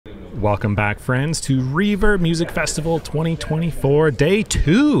Welcome back, friends, to Reverb Music Festival 2024, Day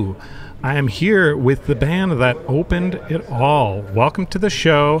 2. I am here with the band that opened it all. Welcome to the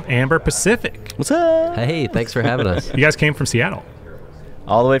show, Amber Pacific. What's up? Hey, thanks for having us. You guys came from Seattle.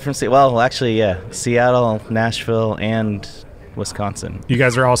 All the way from Seattle. Well, actually, yeah. Seattle, Nashville, and Wisconsin. You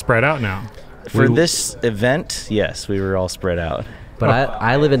guys are all spread out now. For this event, yes, we were all spread out. But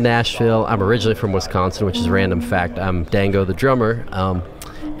I live in Nashville. I'm originally from Wisconsin, which is a random fact. I'm Dango, the drummer,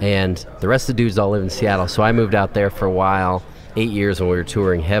 and the rest of the dudes all live in Seattle. So I moved out there for a while, 8 years when we were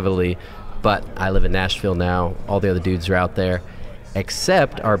touring heavily. But I live in Nashville now. All the other dudes are out there.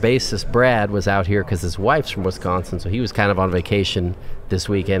 Except our bassist, Brad, was out here because his wife's from Wisconsin, so he was kind of on vacation this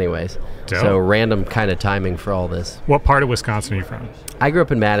week anyways. Dope. So random kind of timing for all this. What part of Wisconsin are you from? I grew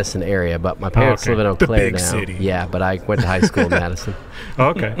up in Madison area, but my parents live in Eau The Claire big now. city. Yeah, but I went to high school in Madison. Oh,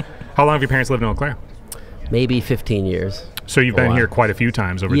 okay. How long have your parents lived in Eau Claire? Maybe 15 years. So you've been here quite a few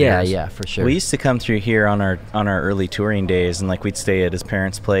times over the years. Yeah, for sure. We used to come through here on our early touring days, and like we'd stay at his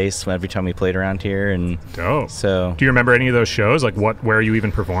parents' place every time we played around here. And Dope. So, do you remember any of those shows? Like where you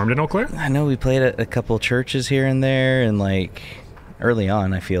even performed in Eau Claire? I know we played at a couple churches here and there, and like early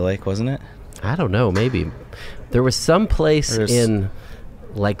on, I feel like, wasn't it? I don't know, maybe. There was some place in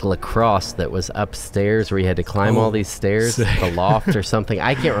like La Crosse that was upstairs where you had to climb all these stairs, the loft or something.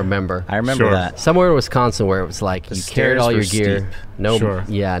 I can't remember. I remember that. Somewhere in Wisconsin where it was like The you carried all your stairs were gear. steep.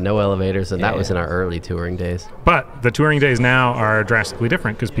 No, no elevators, and that was in our early touring days. But the touring days now are drastically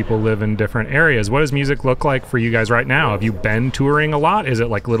different because people live in different areas. What does music look like for you guys right now? Have you been touring a lot? Is it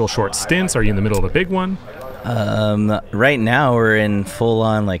like little short stints? Are you in the middle of a big one? Right now we're in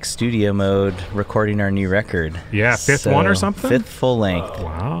full-on like studio mode recording our new record. Yeah, fifth one or something? Fifth full length.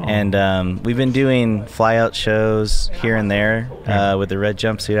 Wow. And we've been doing fly-out shows here and there with the red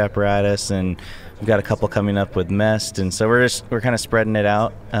jumpsuit apparatus, and we've got a couple coming up with Mest, and so we're kind of spreading it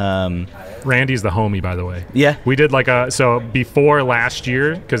out. Randy's the homie, by the way. Yeah. We did so before last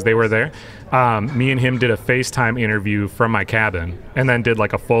year, because they were there, me and him did a FaceTime interview from my cabin, and then did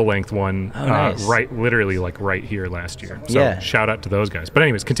like a full-length one nice. literally right here last year. So shout out to those guys. But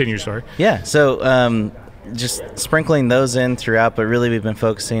anyways, continue your story. Yeah, so just sprinkling those in throughout, but really we've been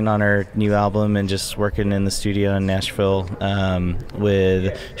focusing on our new album and just working in the studio in Nashville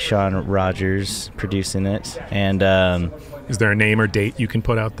with Sean Rogers producing it. And is there a name or date you can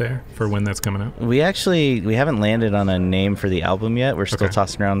put out there for when that's coming out? we haven't landed on a name for the album yet. We're still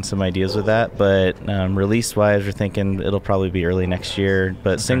tossing around some ideas with that, but release wise we're thinking it'll probably be early next year,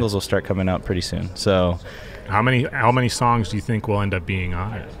 but singles will start coming out pretty soon. So how many songs do you think will end up being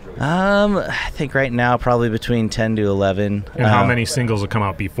on it? I think right now probably between 10 to 11. And how many singles will come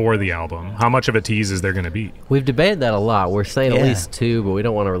out before the album? How much of a tease is there going to be? We've debated that a lot. We're saying at least 2, but we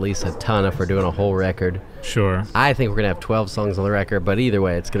don't want to release a ton if we're doing a whole record. Sure. I think we're going to have 12 songs on the record, but either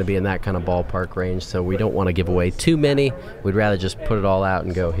way, it's going to be in that kind of ballpark range, so we don't want to give away too many. We'd rather just put it all out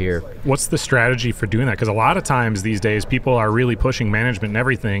and go here. What's the strategy for doing that? Because a lot of times these days, people are really pushing management and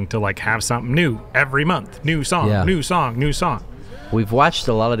everything to like have something new every month. New song, new song, new song. We've watched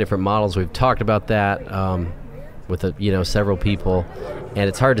a lot of different models. We've talked about that with several people, and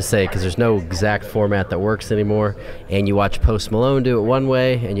it's hard to say because there's no exact format that works anymore. And you watch Post Malone do it one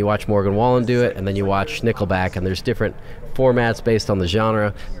way, and you watch Morgan Wallen do it, and then you watch Nickelback, and there's different formats based on the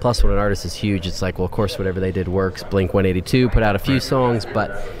genre. Plus, when an artist is huge, it's like, well, of course, whatever they did works. Blink-182 put out a few songs,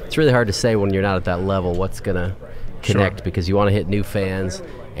 but it's really hard to say when you're not at that level what's gonna connect because you want to hit new fans,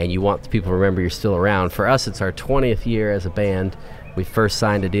 and you want people to remember you're still around. For us, it's our 20th year as a band. We first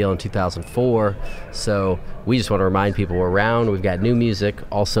signed a deal in 2004, so we just want to remind people we're around. We've got new music.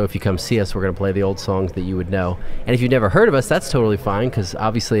 Also, if you come see us, we're going to play the old songs that you would know. And if you've never heard of us, that's totally fine, because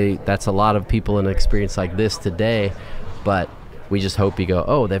obviously that's a lot of people in an experience like this today. But we just hope you go,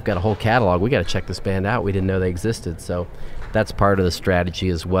 oh, they've got a whole catalog. We got to check this band out. We didn't know they existed. So that's part of the strategy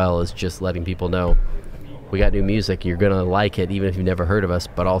as well, is just letting people know we got new music. You're going to like it, even if you've never heard of us,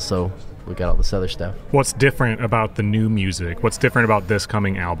 but also we got all this other stuff. What's different about the new music? What's different about this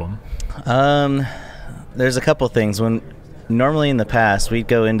coming album? There's a couple things. When normally in the past we'd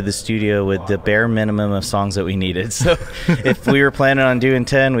go into the studio with the bare minimum of songs that we needed. So if we were planning on doing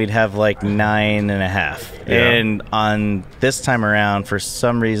 10, we'd have like 9.5. And on this time around, for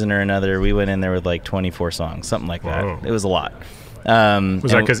some reason or another, we went in there with like 24 songs, something like that. Whoa. It was a lot.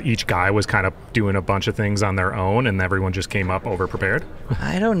 Was that because each guy was kind of doing a bunch of things on their own and everyone just came up over-prepared?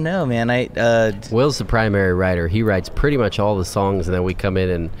 I don't know, man. Will's the primary writer. He writes pretty much all the songs, and then we come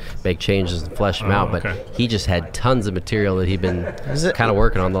in and make changes and flesh them out. But he just had tons of material that he'd been kind of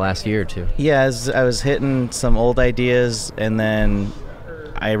working on the last year or two. Yeah, I was hitting some old ideas, and then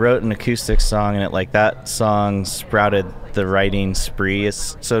I wrote an acoustic song, and that song sprouted the writing spree,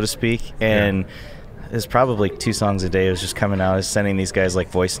 so to speak, and it's probably 2 songs a day. It was just coming out. I was sending these guys like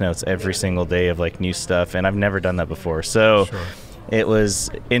voice notes every single day of like new stuff, and I've never done that before. So it was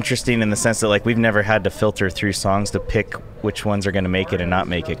interesting in the sense that like we've never had to filter through songs to pick which ones are going to make it and not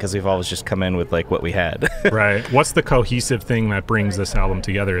make it, because we've always just come in with like what we had. Right. What's the cohesive thing that brings this album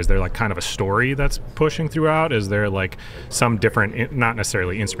together? Is there like kind of a story that's pushing throughout? Is there like some different, not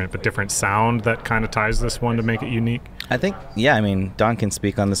necessarily instrument, but different sound that kind of ties this one to make it unique? I think, yeah, I mean, Don can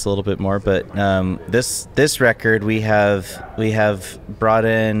speak on this a little bit more, but this record we have brought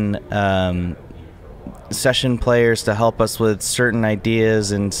in session players to help us with certain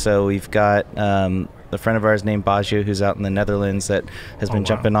ideas, and so we've got a friend of ours named Baggio, who's out in the Netherlands, that has been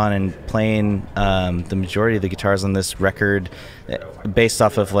jumping on and playing the majority of the guitars on this record based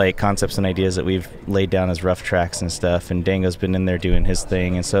off of like concepts and ideas that we've laid down as rough tracks and stuff, and Dango's been in there doing his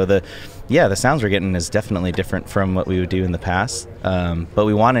thing, and so the sounds we're getting is definitely different from what we would do in the past, but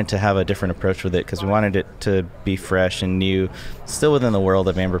we wanted to have a different approach with it because we wanted it to be fresh and new, still within the world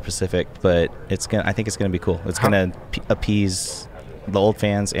of Amber Pacific, but I think it's gonna be cool. It's gonna appease the old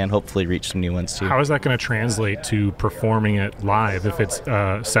fans and hopefully reach some new ones too. How is that going to translate to performing it live if it's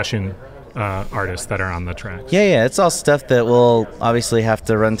session artists that are on the tracks? Yeah, it's all stuff that we'll obviously have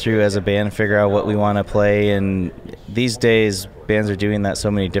to run through as a band and figure out what we want to play, and these days bands are doing that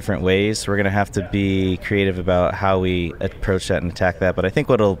so many different ways, so we're going to have to be creative about how we approach that and attack that. But I think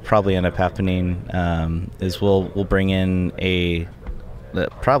what'll probably end up happening is we'll bring in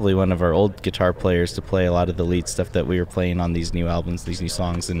probably one of our old guitar players to play a lot of the lead stuff that we were playing on these new albums, these new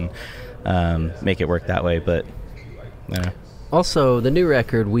songs, and make it work that way. But also the new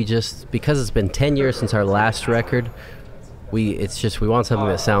record, because it's been 10 years since our last record, we want something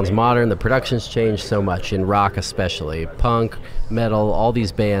that sounds modern. The production's changed so much in rock, especially punk, metal, all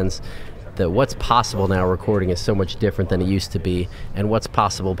these bands, that what's possible now recording is so much different than it used to be, and what's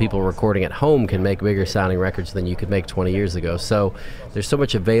possible, people recording at home can make bigger sounding records than you could make 20 years ago. So there's so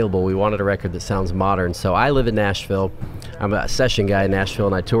much available. We wanted a record that sounds modern. So I live in Nashville. I'm a session guy in Nashville,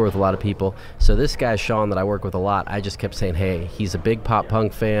 and I tour with a lot of people. So this guy Sean that I work with a lot, I just kept saying, hey, he's a big pop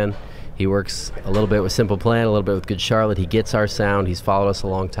punk fan. He works a little bit with Simple Plan, a little bit with Good Charlotte. He gets our sound. He's followed us a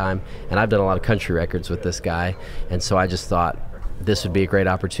long time, and I've done a lot of country records with this guy, and so I just thought this would be a great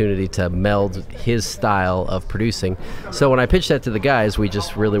opportunity to meld his style of producing. So when I pitched that to the guys, we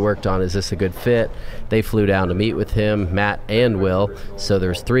just really worked on, is this a good fit? They flew down to meet with him, Matt and Will. So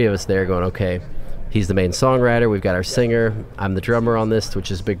there's 3 of us there going, okay, he's the main songwriter, we've got our singer, I'm the drummer on this, which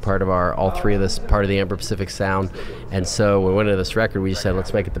is a big part of all 3 of this, part of the Amber Pacific sound. And so when we went into this record, we just said,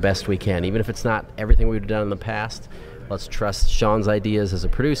 let's make it the best we can. Even if it's not everything we've done in the past, let's trust Sean's ideas as a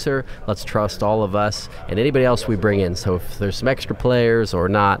producer. Let's trust all of us and anybody else we bring in. So if there's some extra players or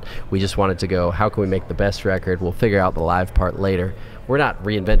not, we just wanted to go, how can we make the best record? We'll figure out the live part later. We're not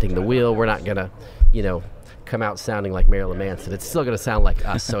reinventing the wheel. We're not going to, come out sounding like Marilyn Manson. It's still going to sound like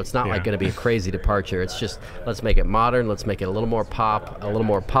us. So it's not like going to be a crazy departure. It's just, let's make it modern. Let's make it a little more pop, a little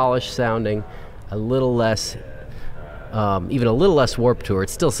more polished sounding, a little less even a little less Warped Tour. It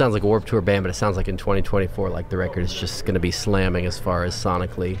still sounds like a Warped Tour band, but it sounds like in 2024, like the record is just going to be slamming as far as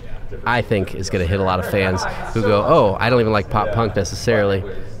sonically. I think is going to hit a lot of fans who go, oh, I don't even like pop punk necessarily,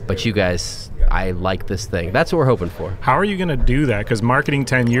 but you guys, I like this thing. That's what we're hoping for. How are you going to do that? Because marketing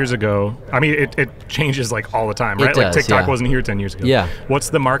 10 years ago, I mean, it changes like all the time, right? Like TikTok wasn't here 10 years ago. Yeah. What's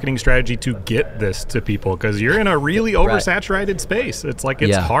the marketing strategy to get this to people? Because you're in a really oversaturated space. It's like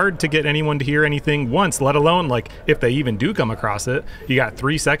it's hard to get anyone to hear anything once, let alone like if they even do come across it. You got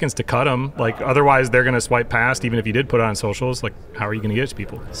 3 seconds to cut them. Like otherwise, they're going to swipe past. Even if you did put it on socials, like how are you going to get it to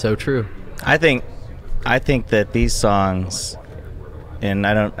people? So true. I think that these songs. And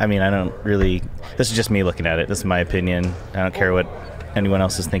I don't really, this is just me looking at it. This is my opinion. I don't care what anyone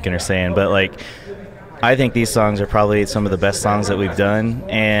else is thinking or saying. But, like, I think these songs are probably some of the best songs that we've done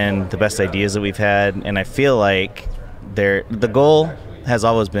and the best ideas that we've had. And I feel like the goal has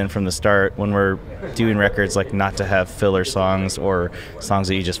always been from the start when we're doing records, like, not to have filler songs or songs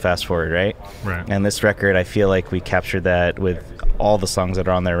that you just fast forward, right? Right. And this record, I feel like we captured that with all the songs that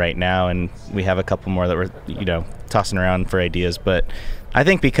are on there right now, and we have a couple more that we're, tossing around for ideas. But I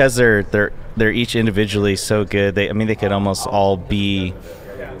think because they're each individually so good, they could almost all be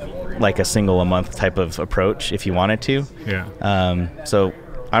like a single a month type of approach if you wanted to. Yeah. So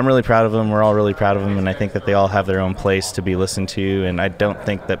I'm really proud of them. We're all really proud of them, and I think that they all have their own place to be listened to, and I don't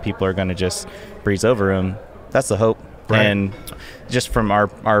think that people are going to just breeze over them. That's the hope. Right. And just from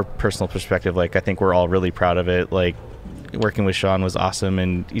our personal perspective, like, I think we're all really proud of it. Like, working with Sean was awesome,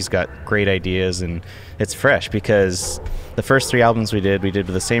 and he's got great ideas, and it's fresh because the first 3 albums we did with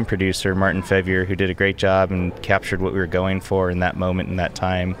the same producer, Martin Fevier, who did a great job and captured what we were going for in that moment, in that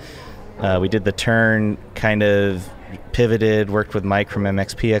time. We did The Turn, kind of pivoted, worked with Mike from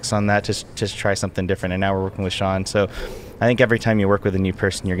MXPX on that to try something different, and now we're working with Sean. So I think every time you work with a new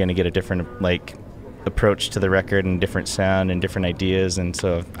person, you're going to get a different like approach to the record and different sound and different ideas. And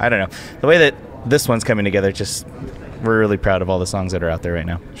so I don't know, the way that this one's coming together, just we're really proud of all the songs that are out there right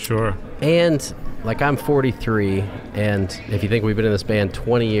now. Sure. And like, I'm 43, and if you think we've been in this band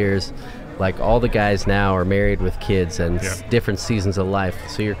 20 years, like, all the guys now are married with kids and different seasons of life.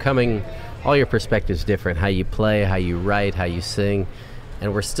 So you're coming, all your perspectives different, how you play, how you write, how you sing.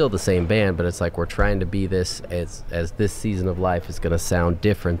 And we're still the same band, but it's like we're trying to be this as this season of life is going to sound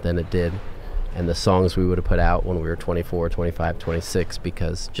different than it did. And the songs we would have put out when we were 24, 25, 26,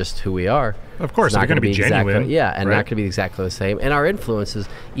 because just who we are. Of course, they're going to be genuine. Not going to be exactly the same. And our influences,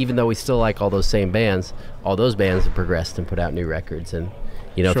 even though we still like all those same bands, all those bands have progressed and put out new records. And,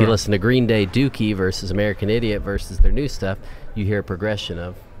 you know, if you listen to Green Day, Dookie versus American Idiot versus their new stuff, you hear a progression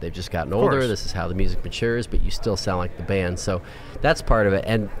of they've just gotten older, this is how the music matures, but you still sound like the band. So that's part of it.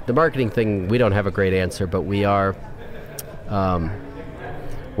 And the marketing thing, we don't have a great answer, but we are...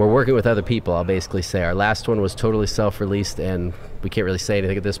 we're working with other people, I'll basically say. Our last one was totally self-released, and we can't really say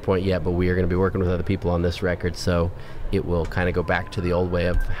anything at this point yet, but we are going to be working with other people on this record, so it will kind of go back to the old way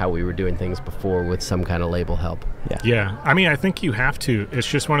of how we were doing things before with some kind of label help. Yeah. I mean, I think you have to. It's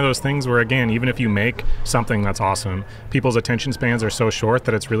just one of those things where, again, even if you make something that's awesome, people's attention spans are so short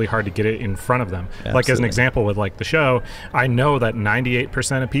that it's really hard to get it in front of them. Absolutely. Like, as an example with, like, the show, I know that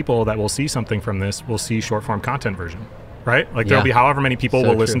 98% of people that will see something from this will see short-form content version. Right? Like, there'll be however many people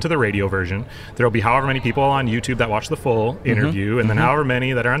will listen to the radio version. There'll be however many people on YouTube that watch the full interview, and then however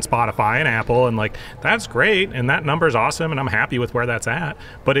many that are on Spotify and Apple, and, like, that's great, and that number's awesome, and I'm happy with where that's at,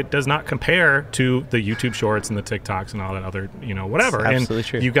 but it does not compare to the YouTube Shorts and the TikToks and all that other, you know, whatever. It's absolutely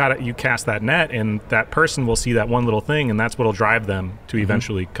true. You cast that net, and that person will see that one little thing, and that's what'll drive them to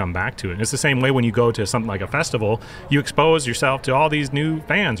eventually come back to it. And it's the same way when you go to something like a festival, you expose yourself to all these new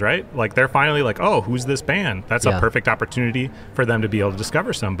fans, right? Like, they're finally like, oh, who's this band? That's a perfect opportunity for them to be able to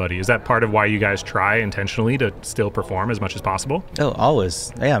discover somebody. Is that part of why you guys try intentionally to still perform as much as possible? Oh,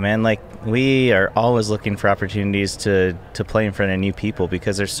 always. Yeah, man. Like, we are always looking for opportunities to play in front of new people,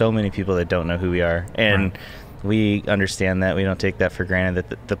 because there's so many people that don't know who we are. And we understand that. We don't take that for granted,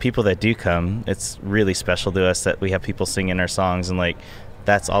 that the people that do come, it's really special to us that we have people singing our songs, and, like,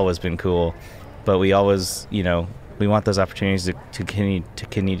 that's always been cool. But we always, you know, we want those opportunities to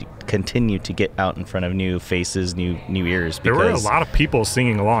continue to get out in front of new faces, new ears. There were a lot of people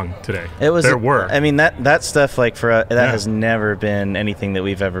singing along today. There were. I mean, that stuff, like, for us, that has never been anything that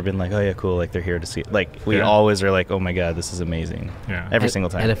we've ever been like, oh yeah, cool, like, they're here to see it. Like, we always are like, oh my god, this is amazing. Every single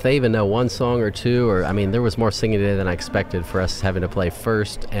time. And if they even know one song or two, or, I mean, there was more singing today than I expected for us having to play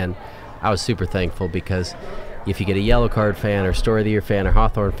first, and I was super thankful, because if you get a Yellow Card fan or Story of the Year fan or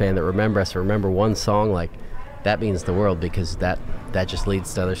Hawthorne fan that remember one song, like, that means the world, because that just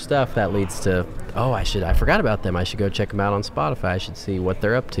leads to other stuff. That leads to, oh, I forgot about them. I should go check them out on Spotify. I should see what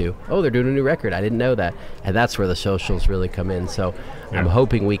they're up to. Oh, they're doing a new record. I didn't know that. And that's where the socials really come in. So I'm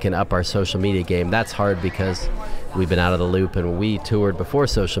hoping we can up our social media game. That's hard, because we've been out of the loop, and we toured before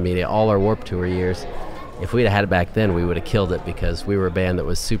social media, all our Warped Tour years. If we'd have had it back then, we would have killed it, because we were a band that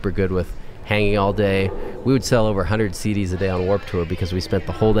was super good with hanging all day. We would sell over 100 CDs a day on Warped Tour, because we spent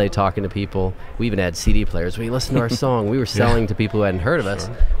the whole day talking to people. We even had CD players. We listened to our song. We were selling to people who hadn't heard of us,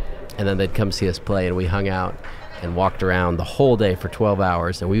 and then they'd come see us play, and we hung out and walked around the whole day for 12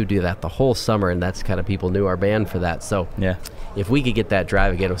 hours, and we would do that the whole summer, and that's kind of, people knew our band for that. So if we could get that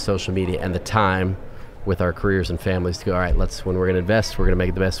drive again with social media and the time with our careers and families to go, all right, when we're going to invest, we're going to make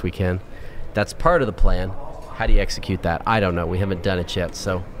it the best we can. That's part of the plan. How do you execute that? I don't know. We haven't done it yet,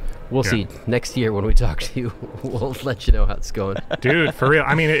 so we'll see. Next year when we talk to you, we'll let you know how it's going. Dude, for real.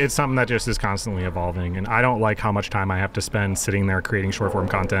 I mean, it's something that just is constantly evolving, and I don't like how much time I have to spend sitting there creating short-form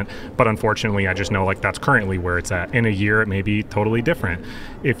content, but unfortunately, I just know, like, that's currently where it's at. In a year, it may be totally different.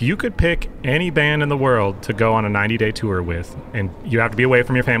 If you could pick any band in the world to go on a 90-day tour with, and you have to be away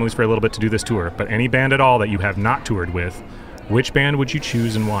from your families for a little bit to do this tour, but any band at all that you have not toured with, which band would you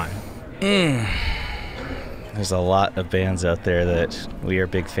choose and why? There's a lot of bands out there that we are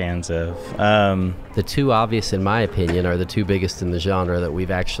big fans of. The two obvious, in my opinion, are the two biggest in the genre that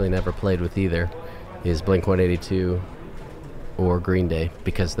we've actually never played with either, is Blink-182 or Green Day,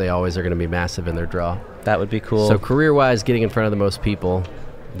 because they always are going to be massive in their draw. That would be cool. So career-wise, getting in front of the most people,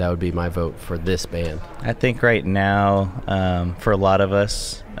 that would be my vote for this band. I think right now, for a lot of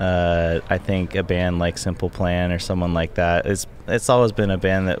us, I think a band like Simple Plan or someone like that, it's always been a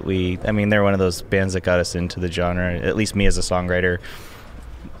band that they're one of those bands that got us into the genre, at least me as a songwriter.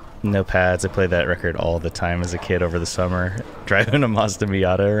 No Pads. I played that record all the time as a kid over the summer, driving a Mazda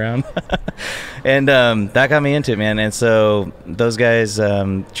Miata around. And that got me into it, man. And so those guys,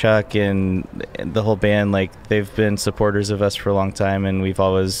 Chuck and the whole band, like, they've been supporters of us for a long time, and we've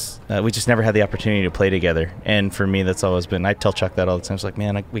always, we just never had the opportunity to play together. And for me, that's always been, I tell Chuck that all the time. It's like,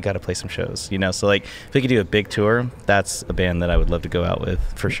 man, we got to play some shows, you know? So, like, if we could do a big tour, that's a band that I would love to go out with,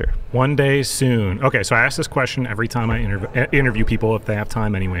 for sure. One day soon. Okay, so I ask this question every time I interview people, if they have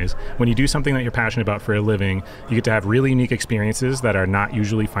time anyways. When you do something that you're passionate about for a living, you get to have really unique experiences that are not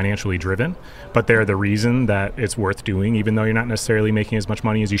usually financially driven, but they're the reason that it's worth doing, even though you're not necessarily making as much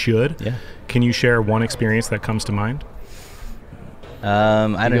money as you should. Yeah. Can you share one experience that comes to mind?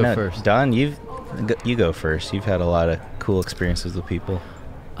 I don't know. First. Don, you go first. You've had a lot of cool experiences with people.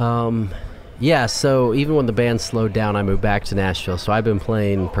 Yeah, so even when the band slowed down, I moved back to Nashville. So I've been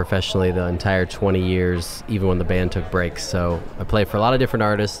playing professionally the entire 20 years, even when the band took breaks. So I play for a lot of different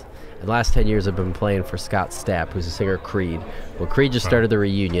artists. The last 10 years I've been playing for Scott Stapp, who's a singer of Creed. Well, Creed just started the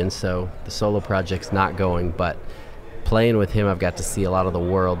reunion, so the solo project's not going, but playing with him, I've got to see a lot of the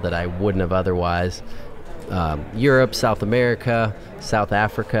world that I wouldn't have otherwise. Europe, South America, South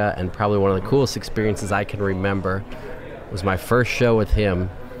Africa, and probably one of the coolest experiences I can remember was my first show with him.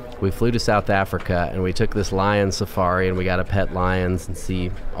 We flew to South Africa, and we took this lion safari, and we got to pet lions and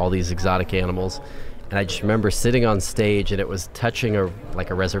see all these exotic animals. And I just remember sitting on stage, and it was touching a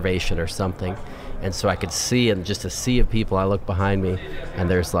reservation or something. And so I could see, and just a sea of people, I look behind me, and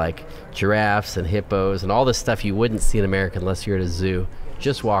there's like giraffes and hippos and all this stuff you wouldn't see in America unless you're at a zoo,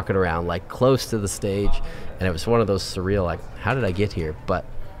 just walking around like close to the stage. And it was one of those surreal, like, how did I get here? But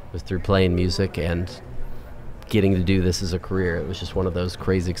it was through playing music and getting to do this as a career. It was just one of those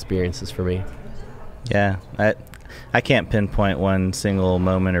crazy experiences for me. Yeah, I can't pinpoint one single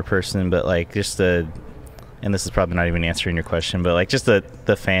moment or person, but like just and this is probably not even answering your question, but like just the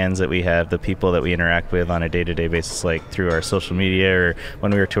fans that we have, the people that we interact with on a day-to-day basis, like through our social media or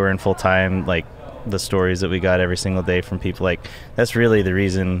when we were touring full-time, like the stories that we got every single day from people, like that's really the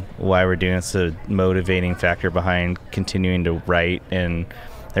reason why we're doing it. It's a motivating factor behind continuing to write. And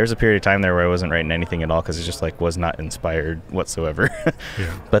there was a period of time there where I wasn't writing anything at all because it just like was not inspired whatsoever.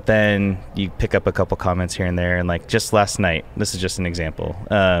 Yeah. But then you pick up a couple comments here and there, and like just last night, this is just an example,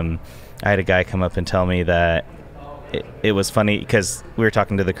 I had a guy come up and tell me that it was funny because we were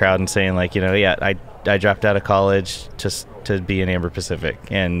talking to the crowd and saying like, you know, yeah, I dropped out of college just to be in Amber Pacific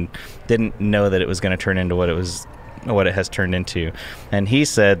and didn't know that it was going to turn into what it has turned into. And he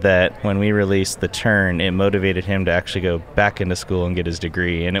said that when we released The Turn, it motivated him to actually go back into school and get his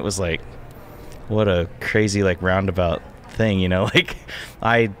degree. And it was like, what a crazy like roundabout thing, you know, like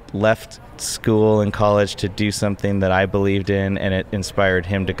I left school and college to do something that I believed in, and it inspired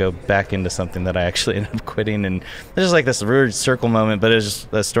him to go back into something that I actually ended up quitting. And it's just like this weird circle moment, but it's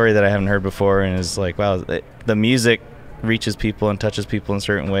just a story that I haven't heard before. And it's like, wow, the music reaches people and touches people in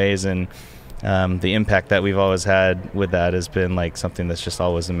certain ways. And the impact that we've always had with that has been like something that's just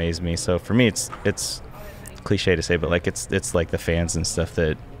always amazed me. So for me, it's cliche to say, but like it's like the fans and stuff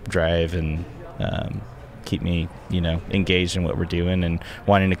that drive and keep me, you know, engaged in what we're doing and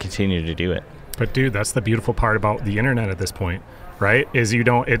wanting to continue to do it. But dude, that's the beautiful part about the internet at this point, right? Is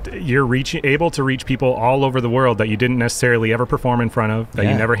you're able to reach people all over the world that you didn't necessarily ever perform in front of, that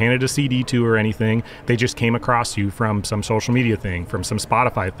you never handed a CD to or anything. They just came across you from some social media thing, from some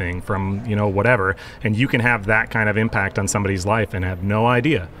Spotify thing, from, you know, whatever. And you can have that kind of impact on somebody's life and have no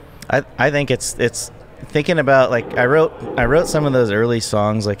idea. I think it's thinking about, like, I wrote some of those early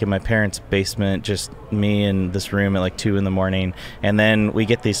songs like in my parents' basement, just me in this room at like 2 a.m, and then we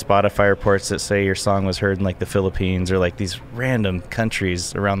get these Spotify reports that say your song was heard in like the Philippines or like these random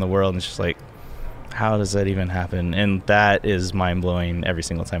countries around the world, and it's just like, how does that even happen? And that is mind-blowing every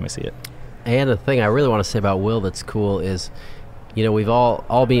single time I see it. And the thing I really want to say about Will that's cool is, you know, we've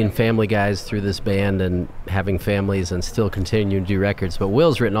all being family guys through this band and having families and still continuing to do records, but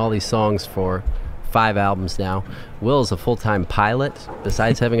Will's written all these songs for 5 albums now. Will is a full-time pilot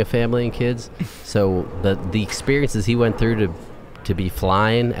besides having a family and kids. So the experiences he went through to be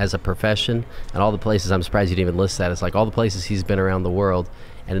flying as a profession, and all the places, I'm surprised you didn't even list that. It's like all the places he's been around the world,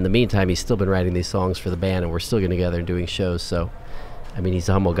 and in the meantime he's still been writing these songs for the band, and we're still getting together and doing shows. So I mean, he's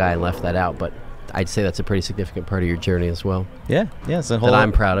a humble guy and left that out, but I'd say that's a pretty significant part of your journey as well. Yeah, it's a whole, that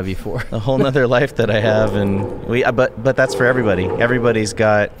I'm proud of you for. A whole nother life that I have, and but that's for everybody. Everybody's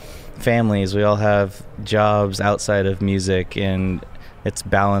got families. We all have jobs outside of music, and it's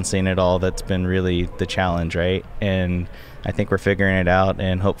balancing it all that's been really the challenge, right? And I think we're figuring it out,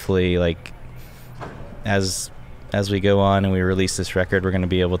 and hopefully, like, as we go on and we release this record, we're going to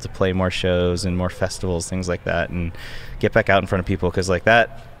be able to play more shows and more festivals, things like that, and get back out in front of people, because like that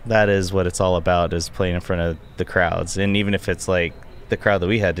is what it's all about, is playing in front of the crowds. And even if it's like the crowd that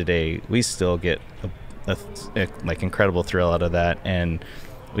we had today, we still get a like incredible thrill out of that. And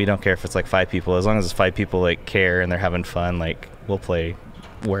we don't care if it's like 5 people, as long as it's 5 people like care and they're having fun, like we'll play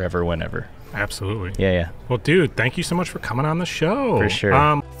wherever, whenever. Absolutely. Yeah. Well, dude, thank you so much for coming on the show. For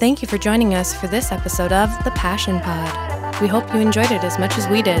sure. Thank you for joining us for this episode of The Passion Pod. We hope you enjoyed it as much as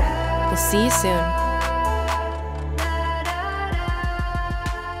we did. We'll see you soon.